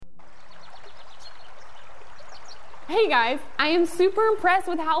Hey guys, I am super impressed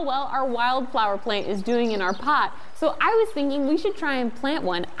with how well our wildflower plant is doing in our pot. So I was thinking we should try and plant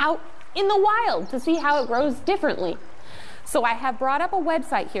one out in the wild to see how it grows differently. So I have brought up a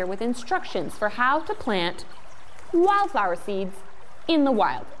website here with instructions for how to plant wildflower seeds in the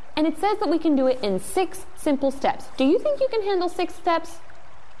wild. And it says that we can do it in 6 simple steps. Do you think you can handle 6 steps?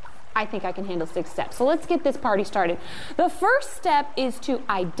 I think I can handle 6 steps. So let's get this party started. The first step is to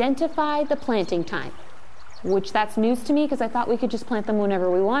identify the planting time, which that's news to me because I thought we could just plant them whenever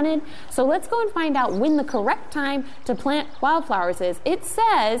we wanted. So let's go and find out when the correct time to plant wildflowers is. It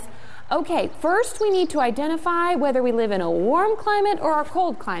says, okay, first we need to identify whether we live in a warm climate or a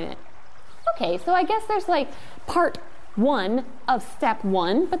cold climate. Okay, so I guess there's like part 1 of step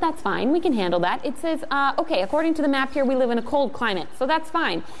 1, but that's fine. We can handle that. It says, okay, according to the map here, we live in a cold climate, so that's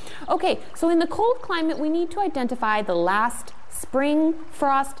fine. Okay, so in the cold climate, we need to identify the last spring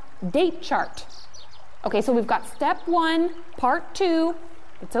frost date chart. Okay, so we've got step 1, part 2.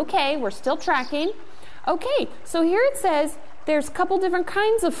 It's okay, we're still tracking. Okay, so here it says there's a couple different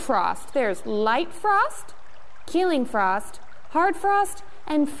kinds of frost. There's light frost, killing frost, hard frost,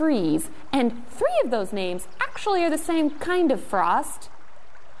 and freeze. And 3 of those names actually are the same kind of frost.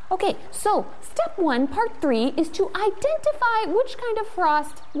 Okay, so step 1, part 3, is to identify which kind of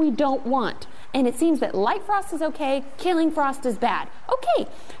frost we don't want. And it seems that light frost is okay, killing frost is bad. Okay,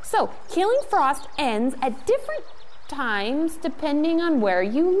 so killing frost ends at different times depending on where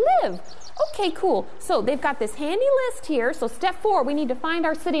you live. Okay, cool. So they've got this handy list here. So step 4, we need to find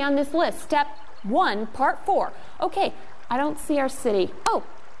our city on this list. Step 1, part 4. Okay, I don't see our city. Oh,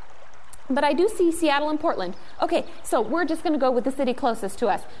 but I do see Seattle and Portland. Okay, so we're just going to go with the city closest to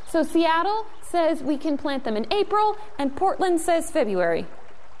us. So Seattle says we can plant them in April, and Portland says February.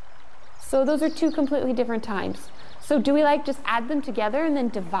 So those are 2 completely different times. So do we just add them together and then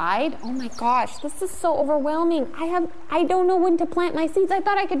divide? Oh my gosh, this is so overwhelming. I don't know when to plant my seeds. I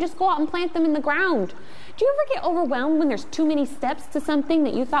thought I could just go out and plant them in the ground. Do you ever get overwhelmed when there's too many steps to something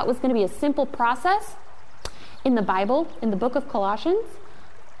that you thought was going to be a simple process? In the Bible, in the book of Colossians,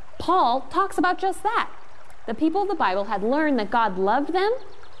 Paul talks about just that. The people of the Bible had learned that God loved them,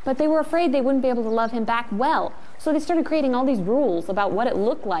 but they were afraid they wouldn't be able to love him back well. So they started creating all these rules about what it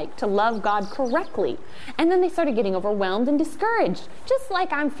looked like to love God correctly. And then they started getting overwhelmed and discouraged, just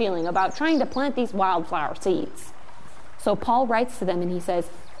like I'm feeling about trying to plant these wildflower seeds. So Paul writes to them and he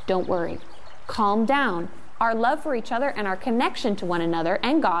says, don't worry, calm down. Our love for each other and our connection to one another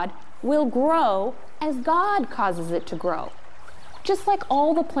and God will grow as God causes it to grow. Just like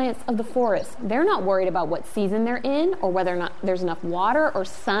all the plants of the forest, they're not worried about what season they're in or whether or not there's enough water or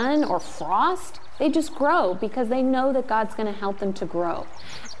sun or frost. They just grow because they know that God's going to help them to grow.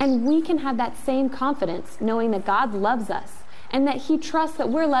 And we can have that same confidence knowing that God loves us and that he trusts that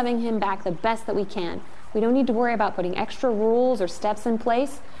we're loving him back the best that we can. We don't need to worry about putting extra rules or steps in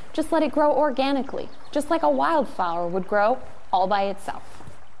place. Just let it grow organically, just like a wildflower would grow all by itself.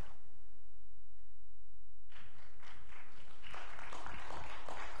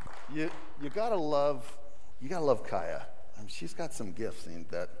 You gotta love Kaya. I mean, she's got some gifts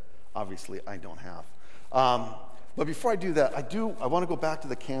that obviously I don't have. But before I do that, I want to go back to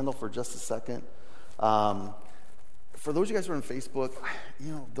the candle for just a second. For those of you guys who are on Facebook,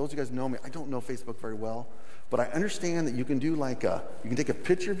 those of you guys know me. I don't know Facebook very well, but I understand that you can do you can take a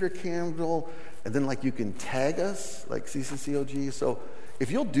picture of your candle, and then you can tag us, like CCCOG. So if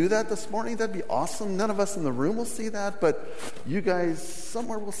you'll do that this morning, that'd be awesome. None of us in the room will see that, but you guys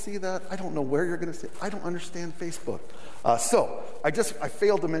somewhere will see that. I don't know where you're going to see it. I don't understand Facebook. So I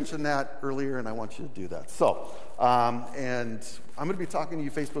failed to mention that earlier, and I want you to do that. So, and I'm going to be talking to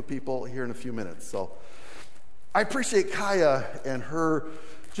you Facebook people here in a few minutes. So I appreciate Kaya and her,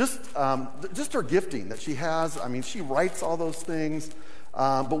 just her gifting that she has. I mean, she writes all those things.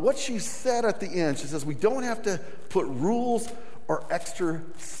 But what she said at the end, she says, we don't have to put rules or extra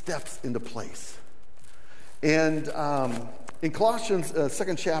steps into place. And in Colossians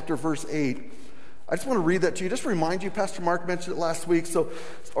 2nd chapter, verse 8, I just want to read that to you. Just remind you, Pastor Mark mentioned it last week,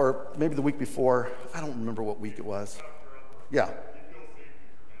 or maybe the week before. I don't remember what week it was. Yeah.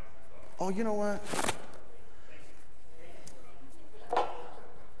 Oh, you know what?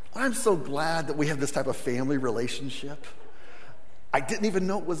 I'm so glad that we have this type of family relationship. I didn't even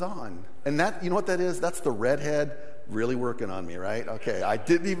know it was on. And that, you know what that is? That's the redhead really working on me, right? Okay, I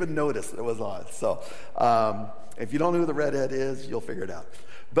didn't even notice that it was on. So if you don't know who the redhead is, you'll figure it out.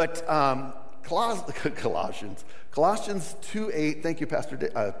 But Colossians 2:8. Thank you, Pastor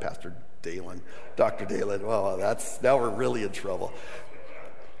Dalen, Dr. Dalen. Well, now we're really in trouble.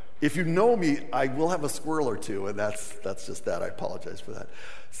 If you know me, I will have a squirrel or two, and that's just that. I apologize for that.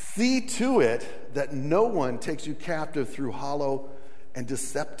 See to it that no one takes you captive through hollow and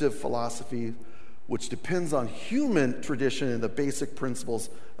deceptive philosophy, which depends on human tradition and the basic principles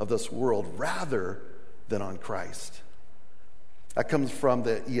of this world rather than on Christ. That comes from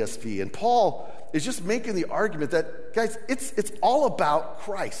the ESV. And Paul is just making the argument that, guys, it's all about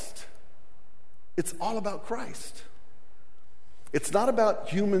Christ. It's all about Christ. It's not about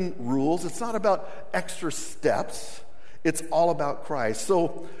human rules. It's not about extra steps. It's all about Christ.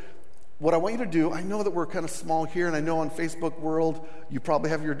 So what I want you to do, I know that we're kind of small here, and I know on Facebook world, you probably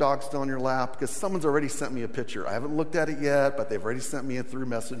have your dog still on your lap because someone's already sent me a picture. I haven't looked at it yet, but they've already sent me through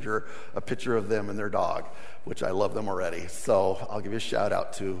Messenger a picture of them and their dog, which I love them already. So I'll give you a shout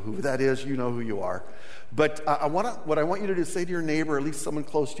out to who that is. You know who you are. But what I want you to do is say to your neighbor, or at least someone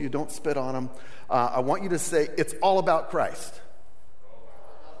close to you, don't spit on them. I want you to say, it's all about Christ.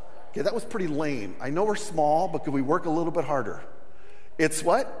 Okay, that was pretty lame. I know we're small, but could we work a little bit harder? It's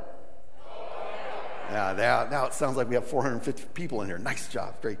what? Yeah, now it sounds like we have 450 people in here. Nice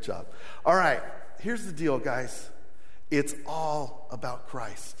job. Great job. All right, here's the deal, guys. It's all about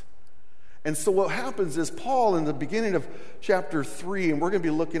Christ. And so what happens is Paul, in the beginning of chapter 3, and we're going to be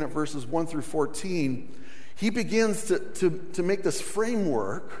looking at verses 1 through 14, he begins to make this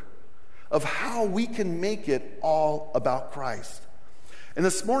framework of how we can make it all about Christ. And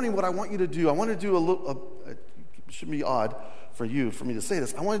this morning, what I want you to do, I want to do it shouldn't be odd for me to say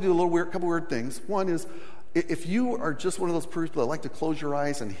this. I want to do a couple weird things. One is, if you are just one of those people that like to close your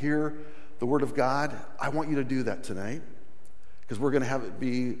eyes and hear the Word of God, I want you to do that tonight, because we're going to have it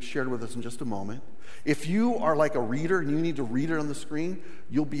be shared with us in just a moment. If you are like a reader and you need to read it on the screen,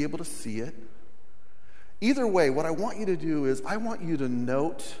 you'll be able to see it. Either way, what I want you to do is I want you to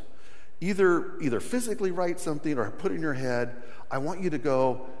note, either physically write something or put it in your head. I want you to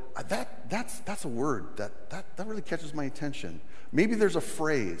go, that's a word that really catches my attention. Maybe there's a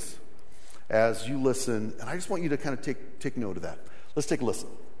phrase as you listen, and I just want you to kind of take note of that. Let's take a listen.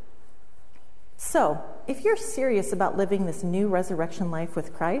 So, if you're serious about living this new resurrection life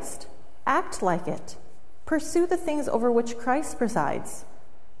with Christ, act like it. Pursue the things over which Christ presides.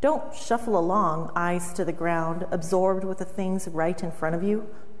 Don't shuffle along, eyes to the ground, absorbed with the things right in front of you.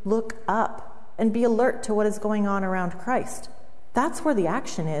 Look up and be alert to what is going on around Christ. That's where the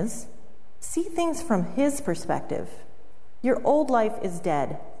action is. See things from His perspective. Your old life is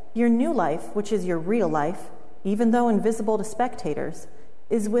dead. Your new life, which is your real life, even though invisible to spectators,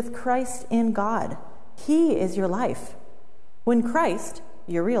 is with Christ in God. He is your life. When Christ,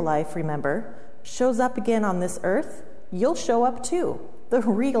 your real life, remember, shows up again on this earth, you'll show up too. The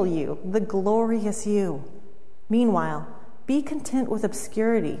real you, the glorious you. Meanwhile, be content with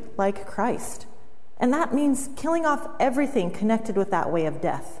obscurity like Christ. And that means killing off everything connected with that way of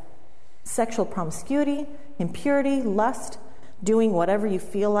death. Sexual promiscuity, impurity, lust, doing whatever you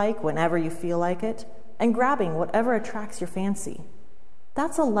feel like whenever you feel like it, and grabbing whatever attracts your fancy.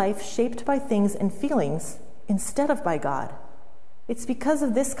 That's a life shaped by things and feelings instead of by God. It's because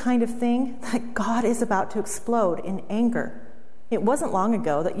of this kind of thing that God is about to explode in anger. It wasn't long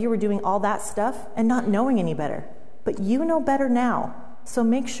ago that you were doing all that stuff and not knowing any better. But you know better now, so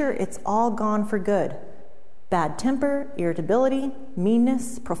make sure it's all gone for good. Bad temper, irritability,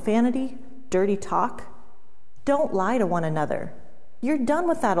 meanness, profanity, dirty talk. Don't lie to one another. You're done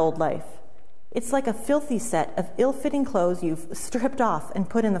with that old life. It's like a filthy set of ill-fitting clothes you've stripped off and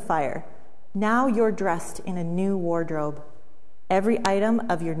put in the fire. Now you're dressed in a new wardrobe. Every item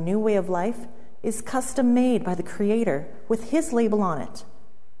of your new way of life is custom made by the Creator with His label on it.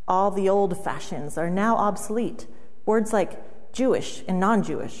 All the old fashions are now obsolete. Words like Jewish and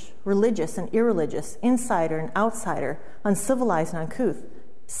non-Jewish, religious and irreligious, insider and outsider, uncivilized and uncouth,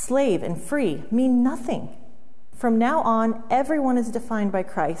 slave and free mean nothing. From now on, everyone is defined by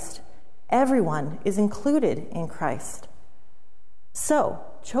Christ. Everyone is included in Christ. So,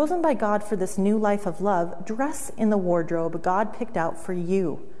 chosen by God for this new life of love, dress in the wardrobe God picked out for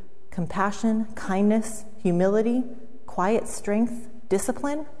you. Compassion, kindness, humility, quiet strength,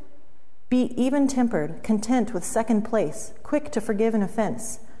 discipline. Be even-tempered, content with second place, quick to forgive an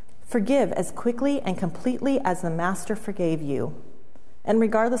offense. Forgive as quickly and completely as the Master forgave you. And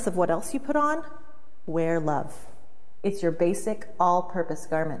regardless of what else you put on, wear love. It's your basic, all-purpose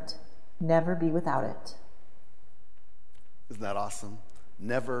garment. Never be without it. Isn't that awesome?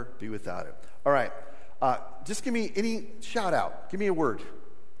 Never be without it. All right. Just give me any shout out. Give me a word.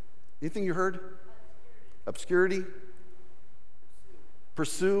 Anything you heard? Obscurity?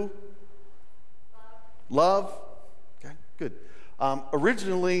 Pursue? Love? Okay, good.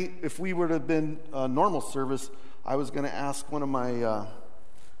 Originally, if we would have been a normal service, I was going to ask one of my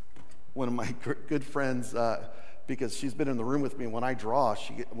good friends, because she's been in the room with me. When I draw,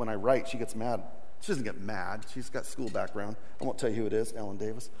 when I write, she gets mad. She doesn't get mad. She's got school background. I won't tell you who it is, Ellen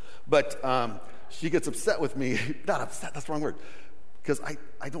Davis. But she gets upset with me. Not upset, that's the wrong word. Because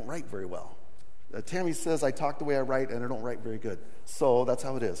I don't write very well. Tammy says I talk the way I write, and I don't write very good. So that's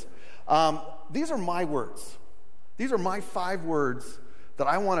how it is. These are my words. These are my 5 words that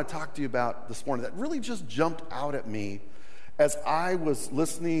I want to talk to you about this morning that really just jumped out at me as I was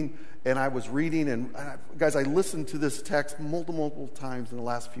listening and I was reading. And guys, I listened to this text multiple times in the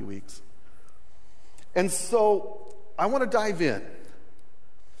last few weeks. And so I want to dive in.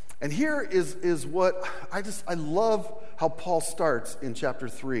 And here is what I love how Paul starts in chapter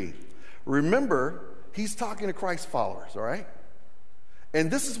 3. Remember, he's talking to Christ followers, all right? And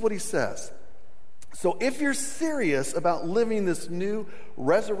this is what he says. So if you're serious about living this new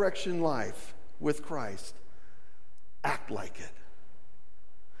resurrection life with Christ, act like it.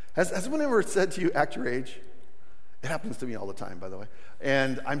 Has anyone ever said to you, act your age? It happens to me all the time, by the way.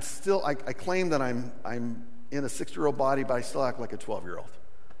 And I'm still, I claim that I'm in a 6-year-old body, but I still act like a 12-year-old.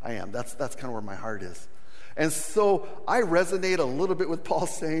 I am. That's kind of where my heart is. And so I resonate a little bit with Paul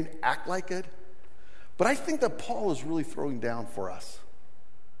saying, act like it. But I think that Paul is really throwing down for us.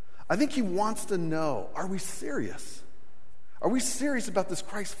 I think he wants to know, are we serious? Are we serious about this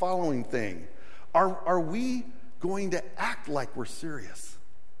Christ following thing? Are we going to act like we're serious?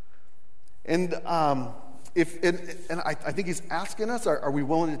 And I think he's asking us, are we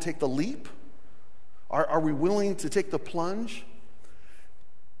willing to take the leap? Are we willing to take the plunge?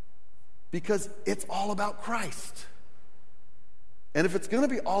 Because it's all about Christ. And if it's going to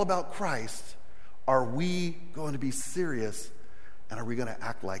be all about Christ, are we going to be serious and are we going to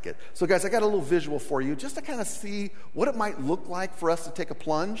act like it? So guys, I got a little visual for you just to kind of see what it might look like for us to take a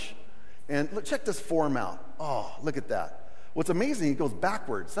plunge. And look, check this form out. Oh, look at that. What's amazing, he goes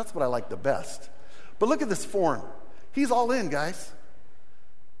backwards. That's what I like the best. But look at this form. He's all in, guys.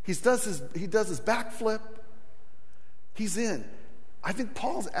 He does his backflip. He's in. I think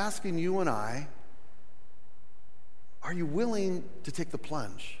Paul's asking you and I, are you willing to take the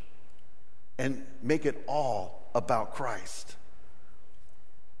plunge and make it all about Christ?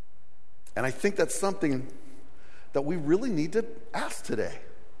 And I think that's something that we really need to ask today.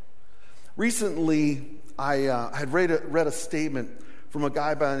 Recently, I had read a statement from a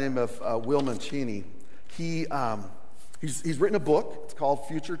guy by the name of Will Mancini. He's written a book. It's called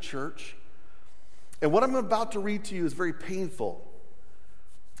Future Church. And what I'm about to read to you is very painful.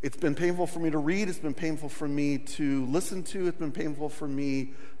 It's been painful for me to read. It's been painful for me to listen to. It's been painful for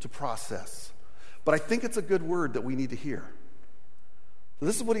me to process. But I think it's a good word that we need to hear. So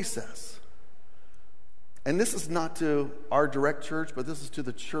this is what he says. And this is not to our direct church, but this is to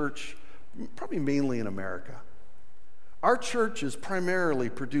the church, probably mainly in America. Our churches primarily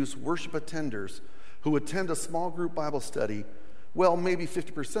produce worship attenders who attend a small group Bible study. Well, maybe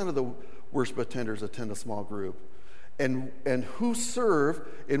 50% of the worship attenders attend a small group. And who serve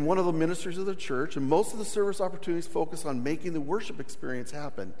in one of the ministries of the church, and most of the service opportunities focus on making the worship experience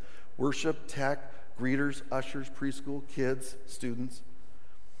happen. Worship, tech, greeters, ushers, preschool, kids, students.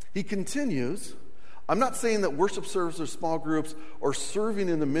 He continues, I'm not saying that worship services or small groups or serving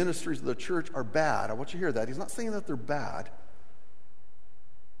in the ministries of the church are bad. I want you to hear that. He's not saying that they're bad.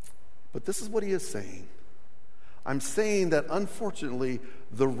 But this is what he is saying. I'm saying that, unfortunately,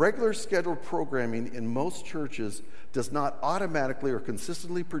 the regular scheduled programming in most churches does not automatically or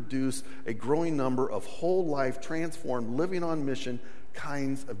consistently produce a growing number of whole life, transformed, living on mission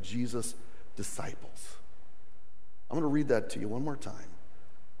kinds of Jesus disciples. I'm going to read that to you one more time.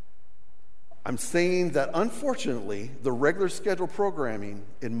 I'm saying that, unfortunately, the regular scheduled programming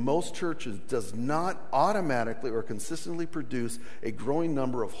in most churches does not automatically or consistently produce a growing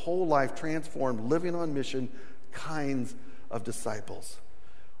number of whole life, transformed, living on mission kinds of disciples.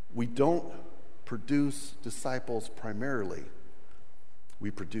 We don't produce disciples primarily.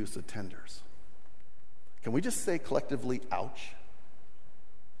 We produce attenders. Can we just say collectively, ouch?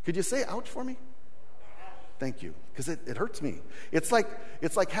 Could you say ouch for me? Thank you, because it hurts me. It's like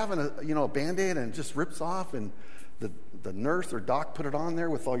having a Band-Aid and it just rips off, and the nurse or doc put it on there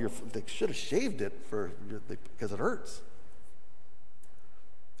with all your. They should have shaved it because it hurts.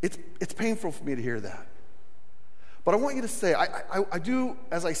 It's painful for me to hear that. But I want you to say, I do,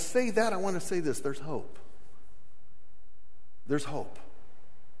 as I say that, I want to say this, there's hope. There's hope.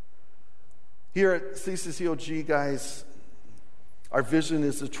 Here at CCCOG, guys, our vision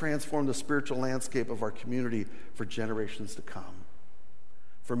is to transform the spiritual landscape of our community for generations to come.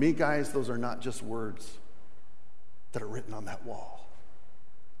 For me, guys, those are not just words that are written on that wall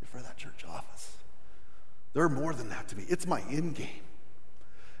in front of that church office. They're more than that to me. It's my end game.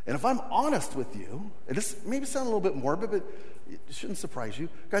 And if I'm honest with you, and this maybe sound a little bit morbid, but it shouldn't surprise you.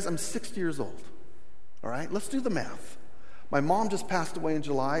 Guys, I'm 60 years old. All right? Let's do the math. My mom just passed away in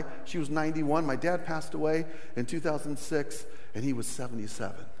July. She was 91. My dad passed away in 2006, and he was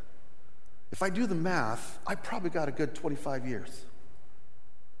 77. If I do the math, I probably got a good 25 years.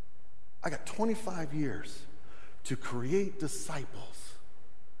 I got 25 years to create disciples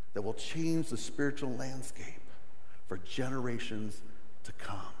that will change the spiritual landscape for generations to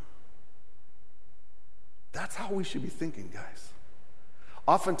come. That's how we should be thinking, guys.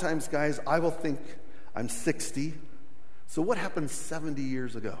 Oftentimes, guys, I will think I'm 60. So what happened 70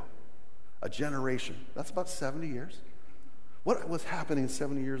 years ago? A generation. That's about 70 years. What was happening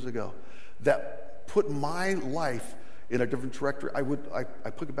 70 years ago that put my life in a different trajectory?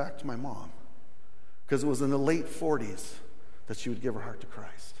 I put it back to my mom, because it was in the late 40s that she would give her heart to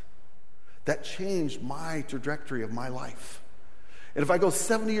Christ. That changed my trajectory of my life. And if I go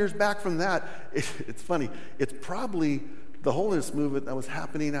 70 years back from that, it's funny. It's probably the holiness movement that was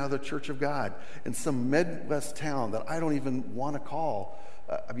happening out of the Church of God in some Midwest town that I don't even want to call.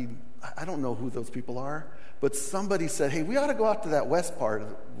 I don't know who those people are. But somebody said, hey, we ought to go out to that west part of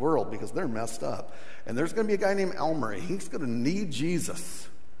the world because they're messed up. And there's going to be a guy named Elmer. He's going to need Jesus.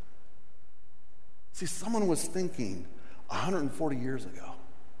 See, someone was thinking 140 years ago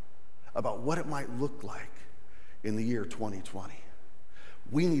about what it might look like in the year 2020.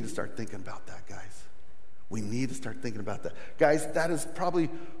 We need to start thinking about that, guys. We need to start thinking about that. Guys, that is probably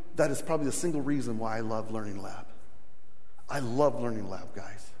the single reason why I love Learning Lab. I love Learning Lab,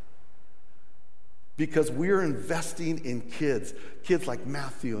 guys. Because we're investing in kids like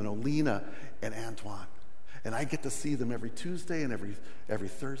Matthew and Olina and Antoine. And I get to see them every Tuesday and every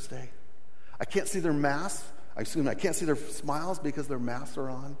Thursday. I can't see their masks. I can't see their smiles because their masks are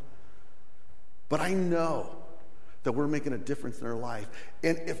on. But I know that we're making a difference in their life.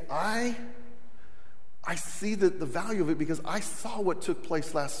 And if I see the value of it, because I saw what took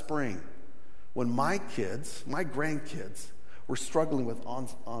place last spring when my grandkids, were struggling with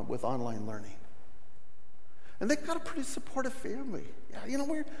online learning. And they've got a pretty supportive family. Yeah,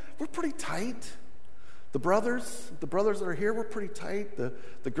 we're pretty tight. The brothers that are here, we're pretty tight.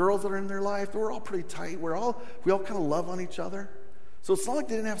 The girls that are in their life, we're all pretty tight. We all kind of love on each other. So it's not like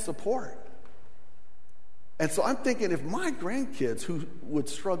they didn't have support. And so I'm thinking, if my grandkids who would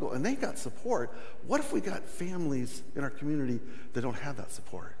struggle and they got support, what if we got families in our community that don't have that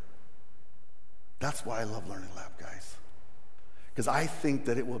support? That's why I love Learning Lab, guys. Because I think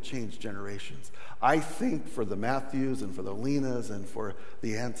that it will change generations. I think for the Matthews and for the Linas and for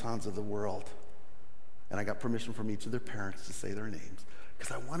the Antons of the world. And I got permission from each of their parents to say their names,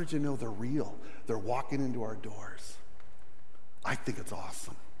 because I wanted you to know they're real. They're walking into our doors. I think it's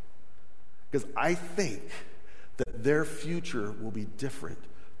awesome. Because I think that their future will be different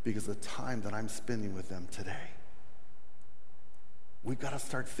because of the time that I'm spending with them today. We've got to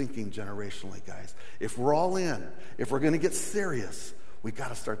start thinking generationally, guys. If we're all in, if we're going to get serious, we've got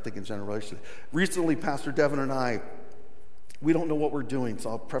to start thinking generationally. Recently, Pastor Devin and I, we don't know what we're doing, so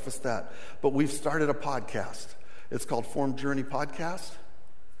I'll preface that. But we've started a podcast. It's called Form Journey Podcast.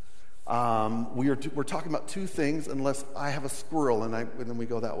 We're talking about two things, unless I have a squirrel and then we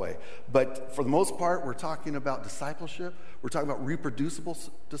go that way. But for the most part, we're talking about discipleship. We're talking about reproducible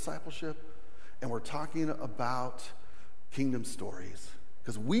discipleship. And we're talking about kingdom stories.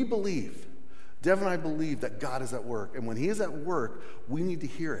 Because we believe, Dev and I believe, that God is at work. And when he is at work, we need to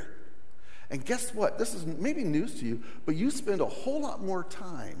hear it. And guess what? This is maybe news to you, but you spend a whole lot more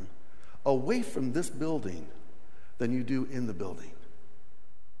time away from this building than you do in the building.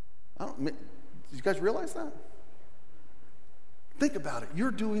 Do you guys realize that? Think about it.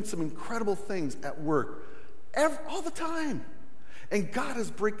 You're doing some incredible things at work all the time. And God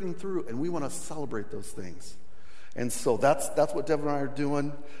is breaking through, and we want to celebrate those things. And so that's what Devin and I are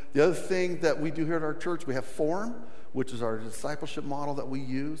doing. The other thing that we do here at our church, we have Form, which is our discipleship model that we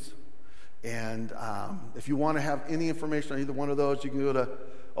use. And if you want to have any information on either one of those, you can go to,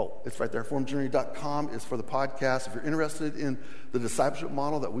 it's right there, formjourney.com is for the podcast. If you're interested in the discipleship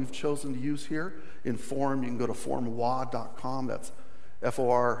model that we've chosen to use here in Form, you can go to formwa.com. That's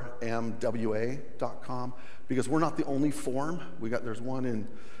formwa.com, because we're not the only Form. There's one in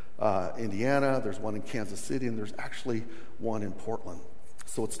Indiana, there's one in Kansas City, and there's actually one in Portland.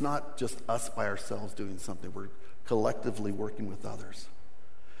 So it's not just us by ourselves doing something. We're collectively working with others.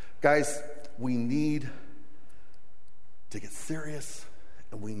 Guys, we need to get serious,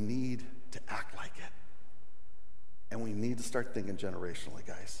 and we need to act like it. And we need to start thinking generationally,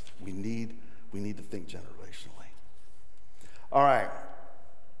 guys. We need to think generationally. All right.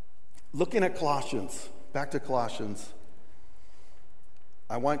 Looking at Colossians, back to Colossians.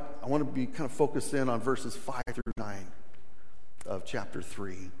 I want to be kind of focused in on verses 5 through 9 of chapter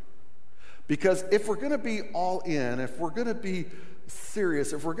 3. Because if we're going to be all in, if we're going to be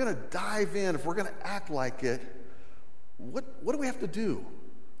serious, if we're going to dive in, if we're going to act like it, what do we have to do?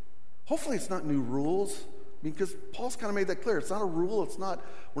 Hopefully it's not new rules, because Paul's kind of made that clear. It's not a rule.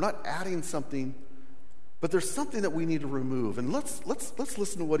 We're not adding something, but there's something that we need to remove. And let's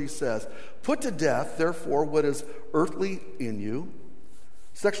listen to what he says. Put to death, therefore, what is earthly in you: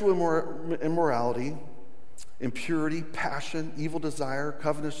 sexual immorality, impurity, passion, evil desire,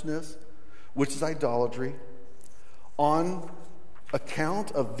 covetousness, which is idolatry. On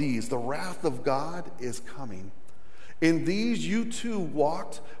account of these, the wrath of God is coming. In these you too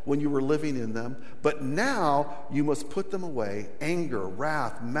walked when you were living in them, but now you must put them away: anger,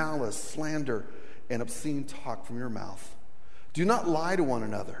 wrath, malice, slander, and obscene talk from your mouth. Do not lie to one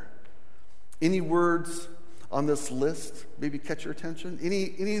another. Any words on this list maybe catch your attention?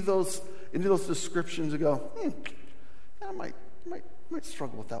 Any of those descriptions you go, I might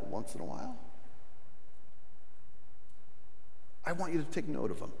struggle with that once in a while. I want you to take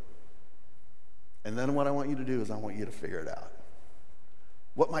note of them. And then what I want you to do is I want you to figure it out.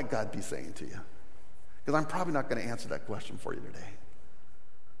 What might God be saying to you? Because I'm probably not going to answer that question for you today.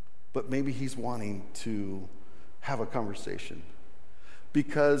 But maybe he's wanting to have a conversation.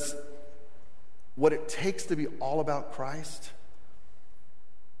 Because what it takes to be all about Christ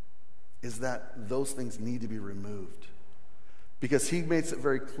is that those things need to be removed. Because he makes it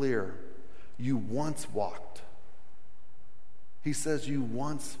very clear, you once walked. He says you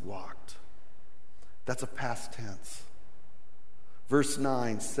once walked. That's a past tense. Verse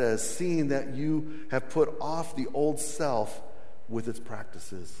 9 says, seeing that you have put off the old self with its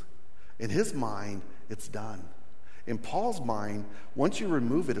practices. In his mind, it's done. In Paul's mind, once you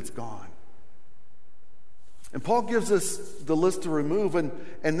remove it, it's gone. And Paul gives us the list to remove, and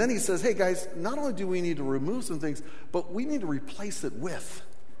then he says, hey guys, not only do we need to remove some things, but we need to replace it with.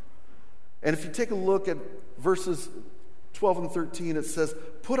 And if you take a look at verses 12 and 13, it says,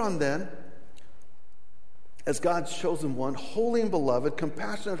 put on then, as God's chosen one, holy and beloved,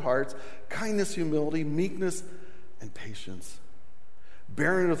 compassionate hearts, kindness, humility, meekness, and patience,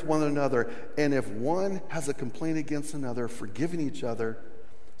 bearing with one another, and if one has a complaint against another, forgiving each other,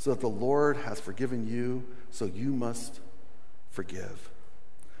 so that the Lord has forgiven you, so you must forgive.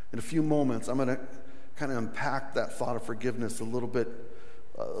 In a few moments, I'm going to kind of unpack that thought of forgiveness a little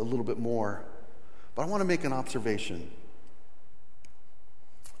bit more. But I want to make an observation.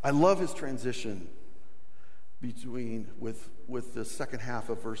 I love his transition with the second half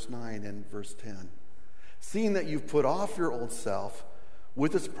of verse 9 and verse 10. Seeing that you've put off your old self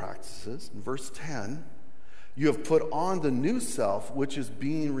with its practices, in verse 10, you have put on the new self, which is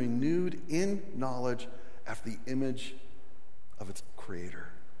being renewed in knowledge after the image of its creator.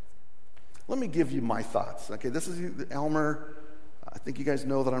 Let me give you my thoughts. Okay, this is Elmer. I think you guys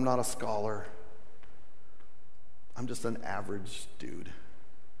know that I'm not a scholar. I'm just an average dude.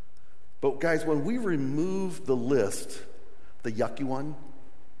 But guys, when we remove the list, the yucky one,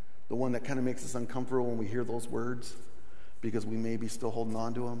 the one that kind of makes us uncomfortable when we hear those words, because we may be still holding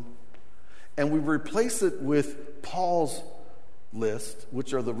on to them, and we replace it with Paul's list,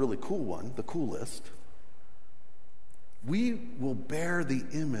 which are the really cool one, the cool list, we will bear the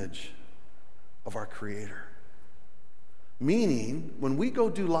image of our Creator. Meaning, when we go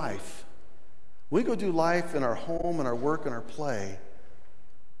do life in our home, in our work, in our play,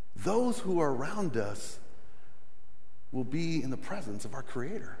 those who are around us will be in the presence of our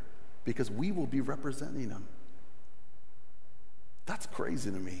Creator because we will be representing Him. That's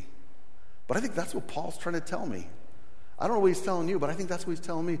crazy to me. But I think that's what Paul's trying to tell me. I don't know what he's telling you, but I think that's what he's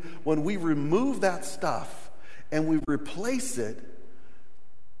telling me. When we remove that stuff and we replace it,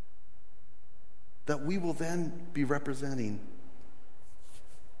 that we will then be representing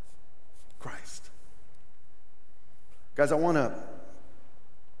Christ. Guys, I want to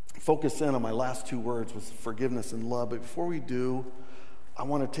focus in on my last two words, with forgiveness and love. But before we do, I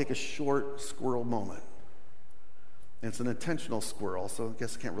want to take a short squirrel moment. And it's an intentional squirrel, so I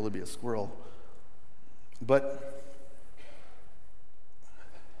guess it can't really be a squirrel. But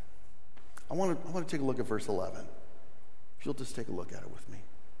I want to take a look at verse 11. If you'll just take a look at it with me.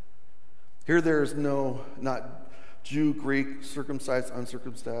 Here there is not Jew, Greek, circumcised,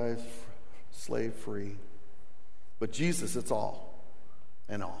 uncircumcised, slave, free. But Jesus, it's all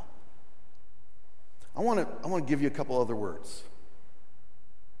and all. I want to give you a couple other words.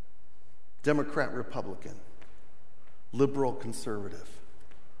 Democrat, Republican. Liberal, conservative.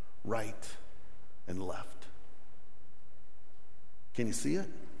 Right and left. Can you see it?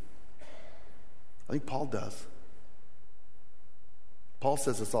 I think Paul does. Paul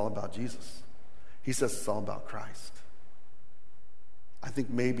says it's all about Jesus. He says it's all about Christ. I think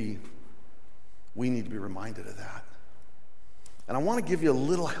maybe we need to be reminded of that. And I want to give you a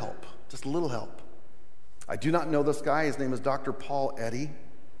little help, just a little help. I do not know this guy. His name is Dr. Paul Eddy,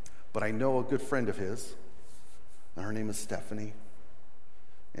 but I know a good friend of his, and her name is Stephanie.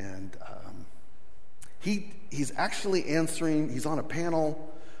 And he's actually answering, he's on a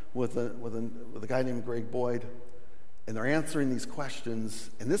panel with a guy named Greg Boyd, and they're answering these questions,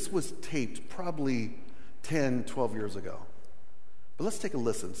 and this was taped probably 10, 12 years ago. But let's take a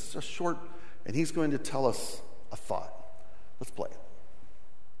listen. It's just short, and he's going to tell us a thought. Let's play it.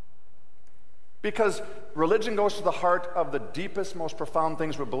 Because religion goes to the heart of the deepest, most profound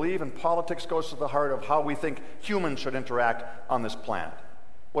things we believe, and politics goes to the heart of how we think humans should interact on this planet.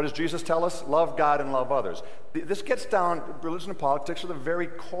 What does Jesus tell us? Love God and love others. This gets down, religion and politics are the very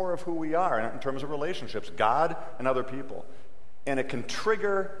core of who we are in terms of relationships, God and other people. And it can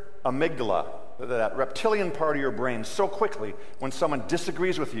trigger amygdala, that reptilian part of your brain, so quickly when someone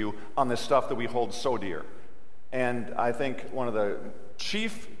disagrees with you on this stuff that we hold so dear. And I think one of the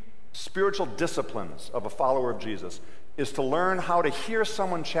chief spiritual disciplines of a follower of Jesus is to learn how to hear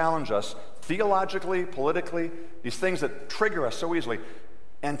someone challenge us theologically, politically, these things that trigger us so easily,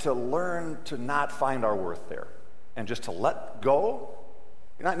 and to learn to not find our worth there, and just to let go,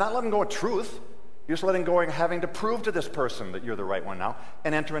 not letting go of truth, you're just letting go of having to prove to this person that you're the right one now,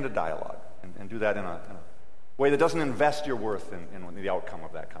 and enter into dialogue, and do that in a way that doesn't invest your worth in the outcome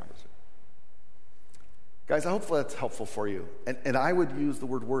of that conversation. Guys, I hope that's helpful for you. And I would use the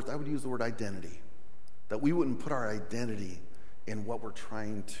word worth, I would use the word identity. That we wouldn't put our identity in what we're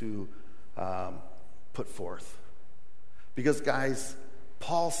trying to put forth. Because, guys,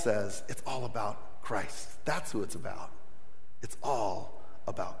 Paul says it's all about Christ. That's who it's about. It's all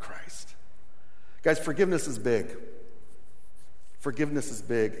about Christ. Guys, forgiveness is big. Forgiveness is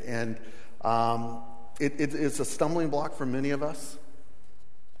big. And it's a stumbling block for many of us.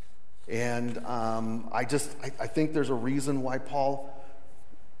 And I think there's a reason why Paul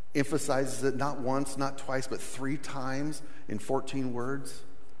emphasizes it not once, not twice, but 3 times in 14 words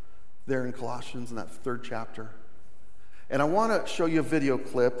there in Colossians in that 3rd chapter. And I want to show you a video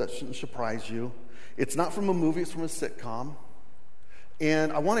clip that shouldn't surprise you. It's not from a movie, it's from a sitcom.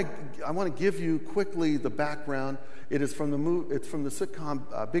 And I want to give you quickly the background. It's from the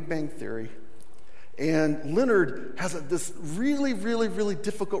sitcom Big Bang Theory. And Leonard has this really, really, really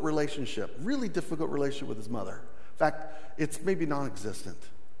difficult relationship with his mother. In fact, it's maybe non-existent.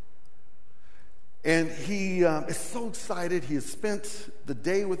 And he is so excited. He has spent the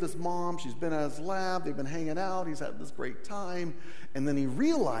day with his mom. She's been at his lab. They've been hanging out. He's had this great time. And then he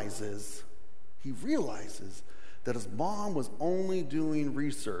realizes that his mom was only doing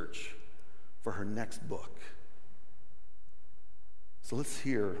research for her next book. So let's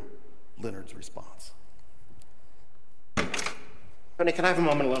hear Leonard's response. Honey, can I have a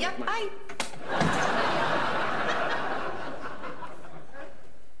moment alone? Yep, with bye.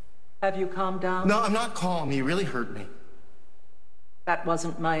 Have you calmed down? No, I'm not calm. You really hurt me. That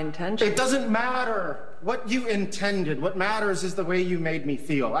wasn't my intention. It doesn't matter what you intended. What matters is the way you made me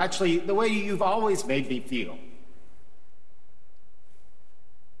feel. Actually, the way you've always made me feel.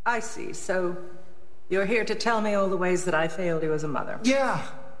 I see. So you're here to tell me all the ways that I failed you as a mother. Yeah.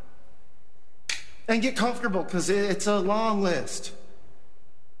 And get comfortable, because it's a long list.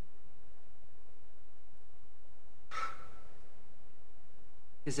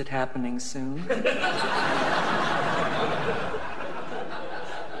 Is it happening soon?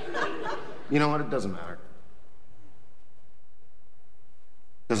 You know what? It doesn't matter.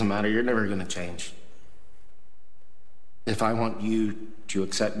 Doesn't matter. You're never going to change. If I want you to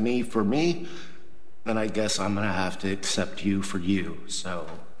accept me for me, then I guess I'm going to have to accept you for you. So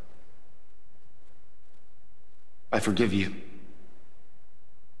I forgive you.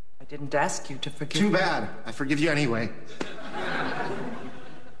 I didn't ask you to forgive Too me. bad. I forgive you anyway.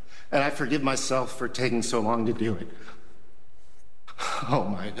 And I forgive myself for taking so long to do it. Oh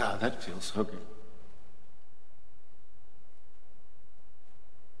my God, that feels so good.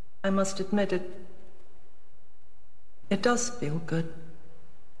 I must admit it does feel good.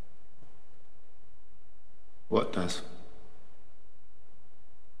 What does?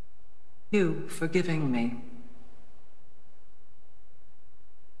 You forgiving me.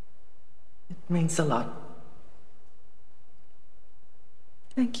 It means a lot.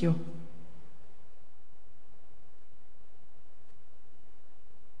 Thank you.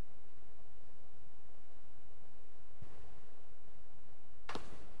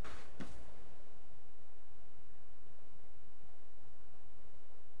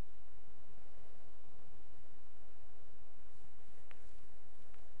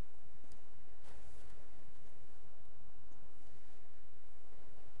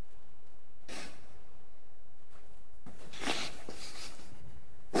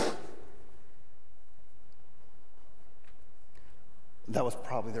 That was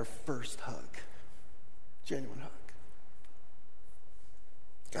probably their first hug. Genuine hug.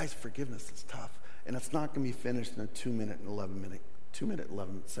 Guys, forgiveness is tough. And it's not going to be finished in a 2 minute,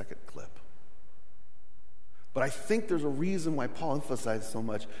 11 second clip. But I think there's a reason why Paul emphasized so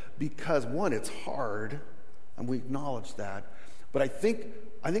much, because one, it's hard, and we acknowledge that. But I think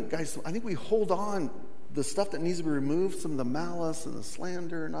guys, we hold on the stuff that needs to be removed, some of the malice and the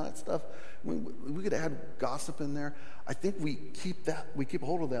slander and all that stuff. We could add gossip in there. I think we keep a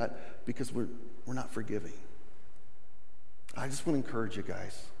hold of that because we're not forgiving. I just want to encourage you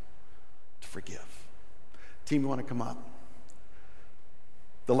guys to forgive. Team, you want to come up?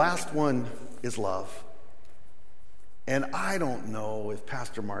 The last one is love. And I don't know if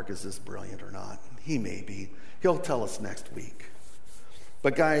Pastor Mark is this brilliant or not. He may be. He'll tell us next week.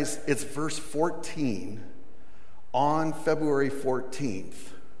 But guys, it's verse 14 on February 14th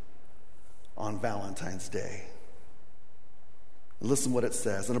on Valentine's Day. Listen what it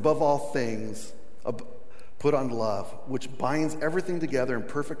says. And above all things, put on love, which binds everything together in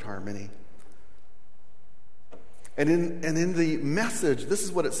perfect harmony. And in the Message, this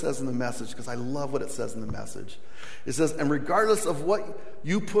is what it says in the Message, because I love what it says in the Message. It says, and regardless of what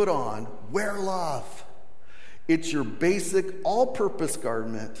you put on, wear love. It's your basic, all-purpose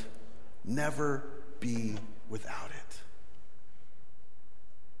garment. Never be without it.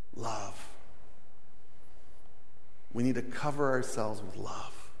 Love. We need to cover ourselves with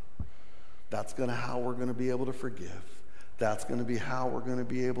love. That's how we're going to be able to forgive. That's going to be how we're going to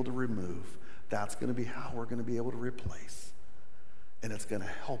be able to remove. That's going to be how we're going to be able to replace. And it's going to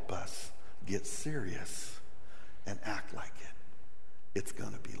help us get serious and act like it. It's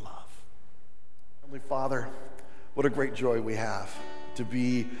going to be love. Heavenly Father, what a great joy we have to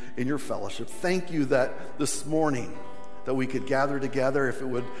be in your fellowship. Thank you that this morning that we could gather together, if it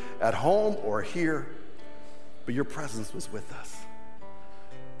would at home or here, but your presence was with us.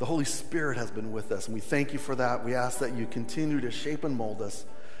 The Holy Spirit has been with us, and we thank you for that. We ask that you continue to shape and mold us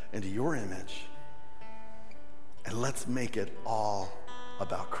into your image. And let's make it all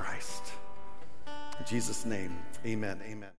about Christ. In Jesus' name, amen, amen.